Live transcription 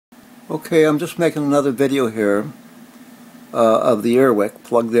Okay, I'm just making another video here of the Air Wick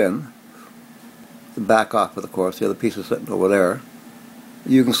plugged in. The back off of, course, the other piece is sitting over there.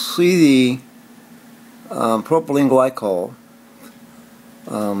 You can see the propylene glycol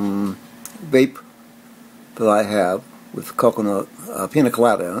vape that I have with coconut pina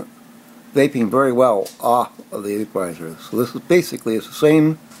colada in it, vaping very well off of the vaporizer. So this is basically it's the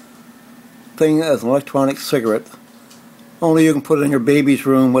same thing as an electronic cigarette, only you can put it in your baby's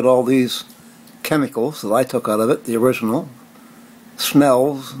room with all these chemicals that I took out of it, the original,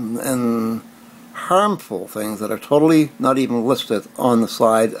 smells and harmful things that are totally not even listed on the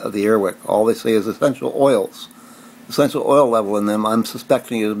side of the Air Wick. All they say is essential oils. Essential oil level in them, I'm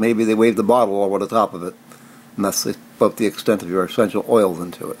suspecting, is maybe they waved the bottle over the top of it, and that's about the extent of your essential oils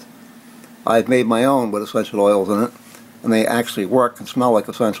into it. I've made my own with essential oils in it, and they actually work and smell like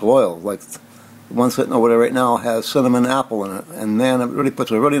essential oils. Like the one sitting over there right now has cinnamon apple in it, and man, it really puts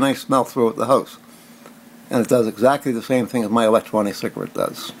a really nice smell throughout the house. And it does exactly the same thing as my electronic cigarette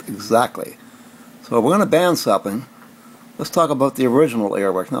does. Exactly. So if we're going to ban something, let's talk about the original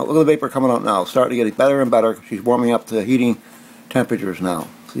Air Wick. Now look at the vapor coming out now. It's starting to get better and better. She's warming up to heating temperatures now.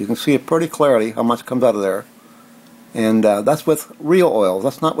 So you can see it pretty clearly how much comes out of there. And that's with real oils.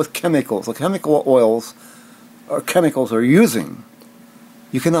 That's not with chemicals. The chemical oils or chemicals are using,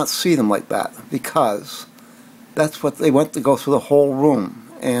 you cannot see them like that because that's what they want to go through the whole room.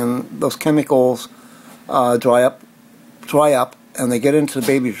 And those chemicals dry up, and they get into the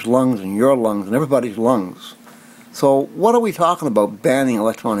baby's lungs and your lungs and everybody's lungs. So what are we talking about banning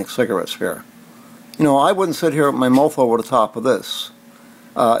electronic cigarettes here? You know, I wouldn't sit here with my mouth over the top of this,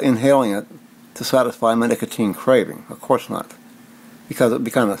 inhaling it to satisfy my nicotine craving. Of course not. Because it would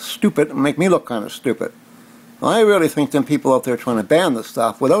be kind of stupid and make me look kind of stupid. I really think them people out there trying to ban this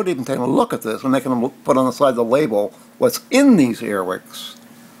stuff without even taking a look at this and making them put on the side of the label what's in these Air Wicks.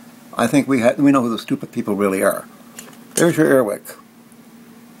 I think we know who the stupid people really are. There's your Air Wick.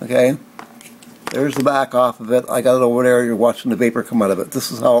 Okay? There's the back off of it. I got it over there. You're watching the vapor come out of it.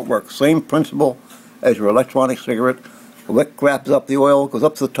 This is how it works. Same principle as your electronic cigarette. The wick grabs up the oil, goes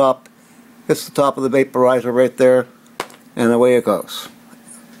up to the top, hits the top of the vaporizer right there, and away it goes.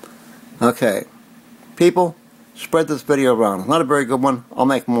 Okay. People, spread this video around. It's not a very good one. I'll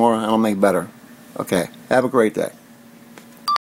make more and I'll make better. Okay. Have a great day.